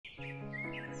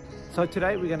So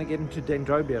today we're going to get into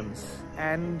Dendrobiums,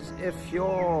 and if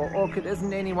your orchid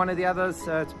isn't any one of the others,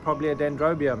 it's probably a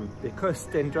Dendrobium, because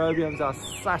Dendrobiums are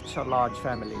such a large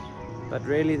family. But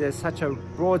really there's such a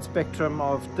broad spectrum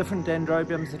of different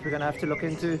Dendrobiums that we're going to have to look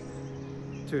into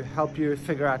to help you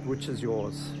figure out which is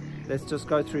yours. Let's just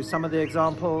go through some of the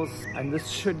examples, and this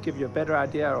should give you a better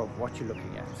idea of what you're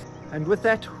looking at. And with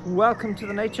that, welcome to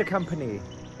the Nature Company.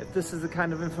 If this is the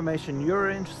kind of information you're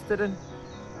interested in,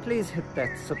 please hit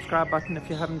that subscribe button if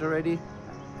you haven't already,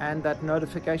 and that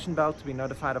notification bell to be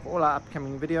notified of all our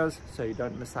upcoming videos so you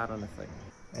don't miss out on a thing.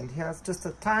 And here's just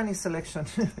a tiny selection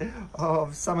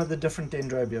of some of the different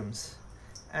Dendrobiums.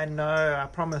 And no, I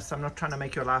promise I'm not trying to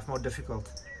make your life more difficult.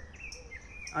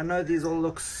 I know these all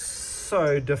look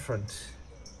so different,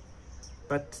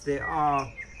 but there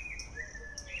are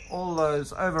all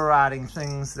those overriding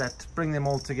things that bring them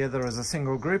all together as a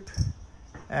single group.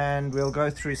 And we'll go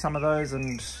through some of those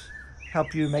and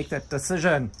help you make that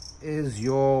decision. Is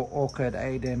your orchid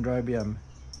a Dendrobium?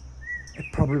 It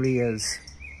probably is.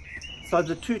 So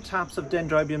the two types of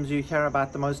Dendrobiums you hear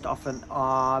about the most often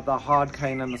are the hard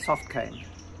cane and the soft cane.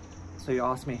 So you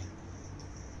ask me,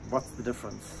 what's the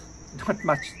difference? Not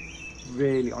much,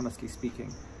 really, honestly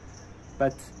speaking.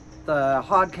 But the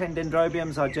hard cane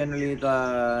Dendrobiums are generally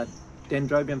the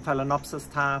Dendrobium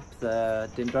phalaenopsis type, the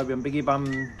Dendrobium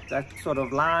bigibbum, that sort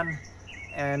of line,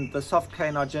 and the soft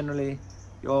cane are generally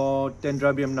your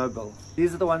Dendrobium nobile.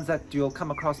 These are the ones that you'll come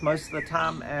across most of the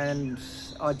time and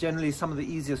are generally some of the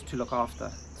easiest to look after.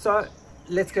 So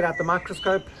let's get out the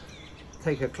microscope,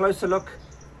 take a closer look,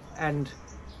 and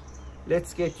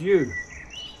let's get you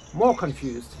more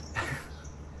confused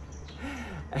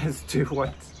as to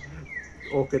what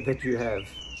orchid that you have.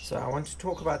 So I want to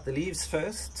talk about the leaves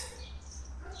first.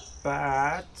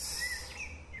 But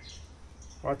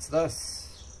what's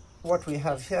this? What we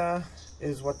have here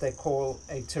is what they call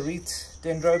a terete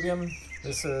dendrobium.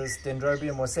 This is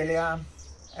Dendrobium orchids,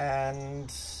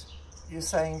 and you're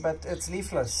saying, but it's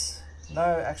leafless. No,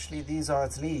 actually these are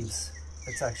its leaves.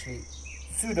 It's actually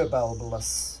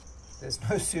pseudobulbless. There's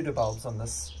no pseudobulbs on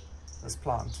this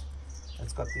plant.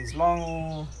 It's got these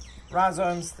long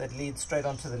rhizomes that lead straight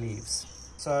onto the leaves.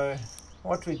 So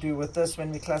what we do with this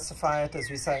when we classify it is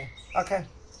we say, okay,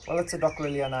 well, it's a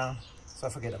Dockerelia now, so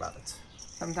forget about it.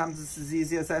 Sometimes it's as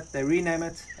easy as that. They rename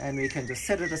it and we can just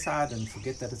set it aside and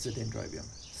forget that it's a Dendrobium.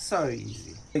 So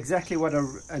easy. Exactly what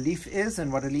a leaf is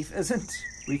and what a leaf isn't,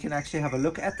 we can actually have a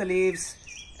look at the leaves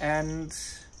and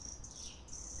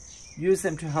use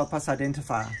them to help us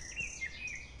identify.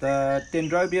 The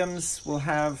Dendrobiums will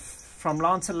have from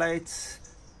lanceolate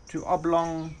to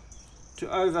oblong to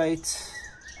ovate,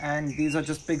 and these are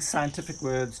just big scientific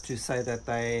words to say that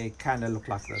they kind of look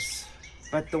like this.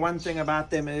 But the one thing about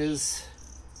them is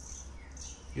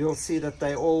you'll see that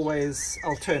they always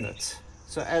alternate.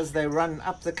 So as they run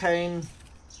up the cane,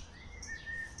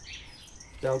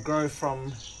 they'll grow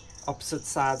from opposite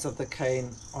sides of the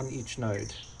cane on each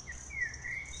node.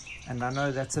 And I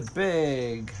know that's a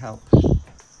big help.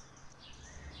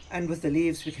 And with the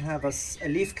leaves, we can have a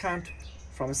leaf count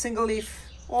from a single leaf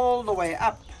all the way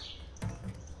up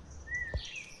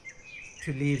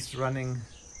to leaves running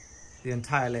the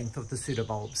entire length of the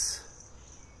pseudobulbs.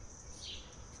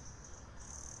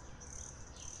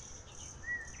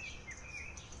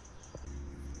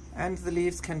 And the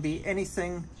leaves can be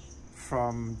anything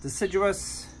from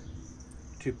deciduous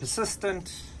to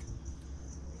persistent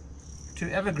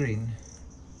to evergreen,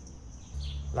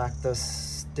 like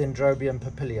this Dendrobium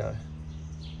papilio.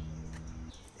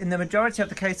 In the majority of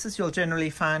the cases, you'll generally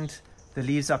find the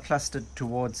leaves are clustered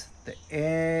towards the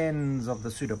ends of the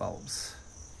pseudobulbs.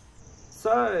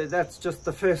 So that's just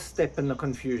the first step in the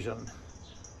confusion.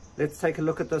 Let's take a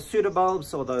look at those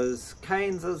pseudobulbs, or those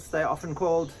canes as they're often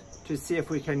called, to see if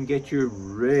we can get you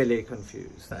really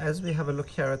confused. As we have a look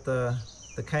here at the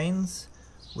canes,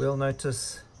 we'll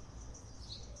notice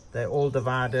they're all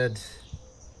divided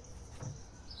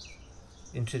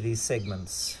into these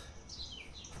segments.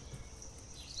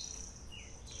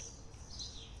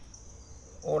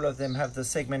 All of them have the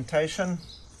segmentation.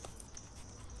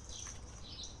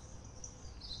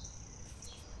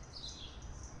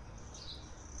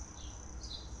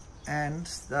 And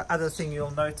the other thing you'll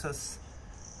notice,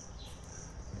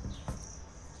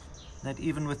 that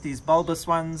even with these bulbous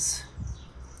ones,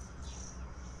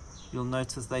 you'll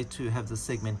notice they too have the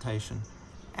segmentation.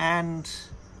 And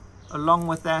along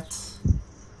with that,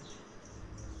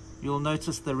 you'll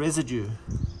notice the residue.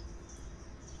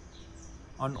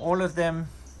 On all of them,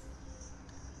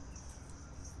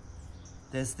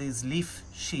 there's these leaf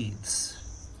sheaths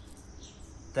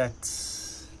that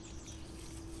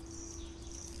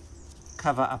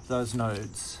cover up those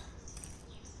nodes.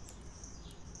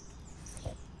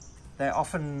 They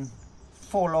often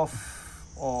fall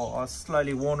off or are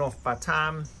slowly worn off by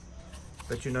time,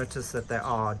 but you notice that they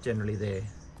are generally there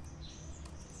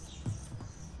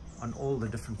on all the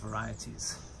different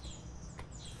varieties.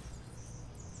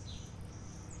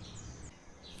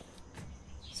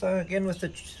 So again, with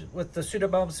the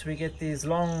pseudobulbs, we get these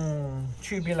long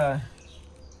tubular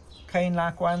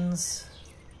cane-like ones,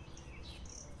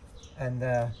 and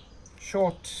the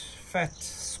short, fat,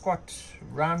 squat,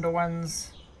 rounder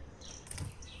ones,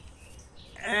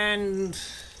 and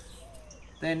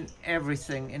then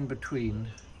everything in between.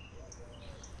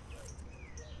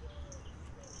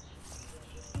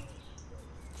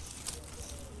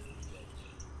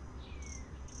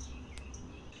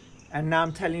 And now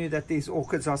I'm telling you that these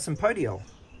orchids are sympodial.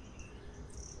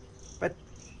 But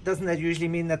doesn't that usually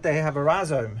mean that they have a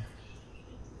rhizome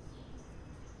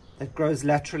that grows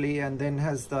laterally and then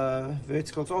has the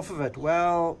verticals off of it?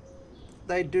 Well,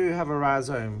 they do have a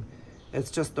rhizome. It's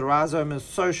just the rhizome is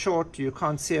so short you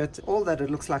can't see it. All that it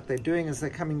looks like they're doing is they're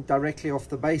coming directly off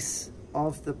the base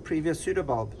of the previous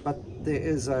pseudobulb. But there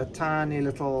is a tiny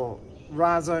little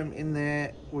rhizome in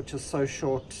there which is so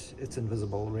short it's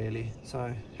invisible really.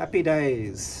 So happy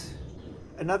days.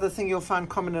 Another thing you'll find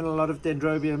common in a lot of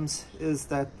dendrobiums is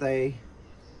that they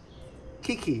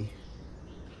kiki,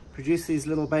 produce these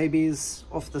little babies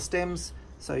off the stems.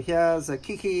 So here's a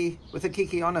kiki with a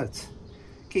kiki on it.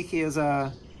 Kiki is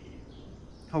a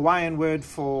Hawaiian word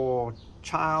for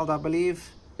child, I believe.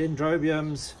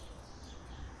 Dendrobiums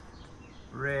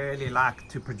really like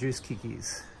to produce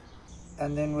kikis.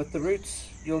 And then with the roots,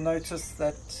 you'll notice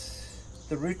that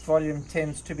the root volume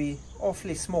tends to be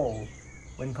awfully small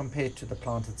when compared to the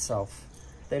plant itself.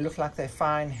 They look like they're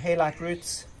fine hair-like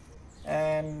roots,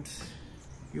 and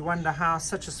you wonder how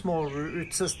such a small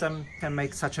root system can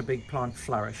make such a big plant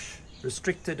flourish.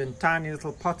 Restricted in tiny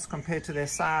little pots compared to their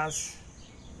size.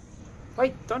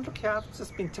 Wait, don't look here, I've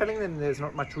just been telling them there's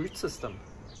not much root system.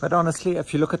 But honestly,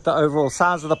 if you look at the overall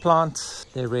size of the plant,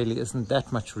 there really isn't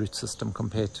that much root system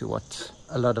compared to what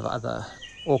a lot of other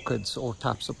orchids or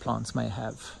types of plants may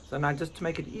have. So now, just to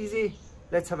make it easy,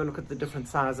 let's have a look at the different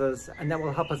sizes, and that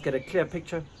will help us get a clear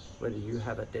picture whether you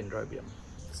have a dendrobium.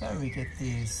 So we get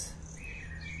these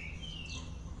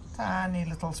tiny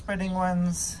little spreading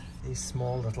ones, these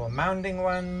small little mounding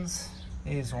ones,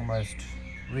 these almost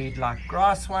reed-like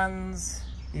grass ones,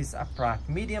 these upright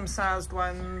medium-sized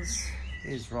ones,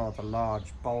 these rather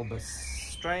large bulbous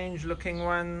strange looking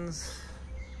ones,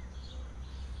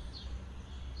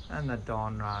 and the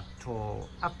darn right tall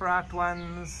upright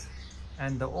ones,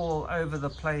 and the all over the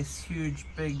place huge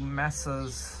big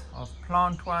masses of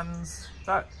plant ones.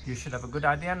 So you should have a good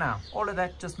idea now. All of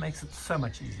that just makes it so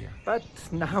much easier. But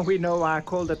now we know why I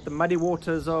called it the muddy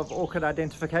waters of orchid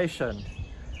identification.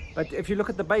 But if you look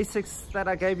at the basics that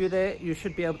I gave you there, you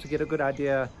should be able to get a good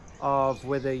idea of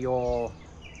whether your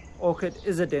orchid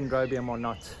is a dendrobium or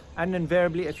not. And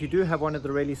invariably, if you do have one of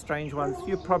the really strange ones,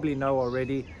 you probably know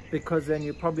already, because then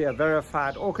you're probably a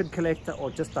verified orchid collector or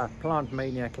just a plant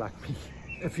maniac like me.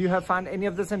 If you have found any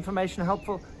of this information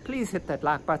helpful, please hit that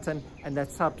like button and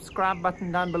that subscribe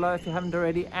button down below if you haven't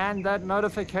already, and that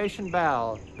notification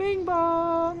bell, bing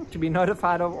bong, to be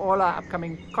notified of all our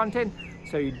upcoming content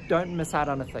so you don't miss out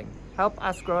on a thing. Help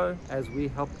us grow as we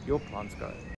help your plants grow.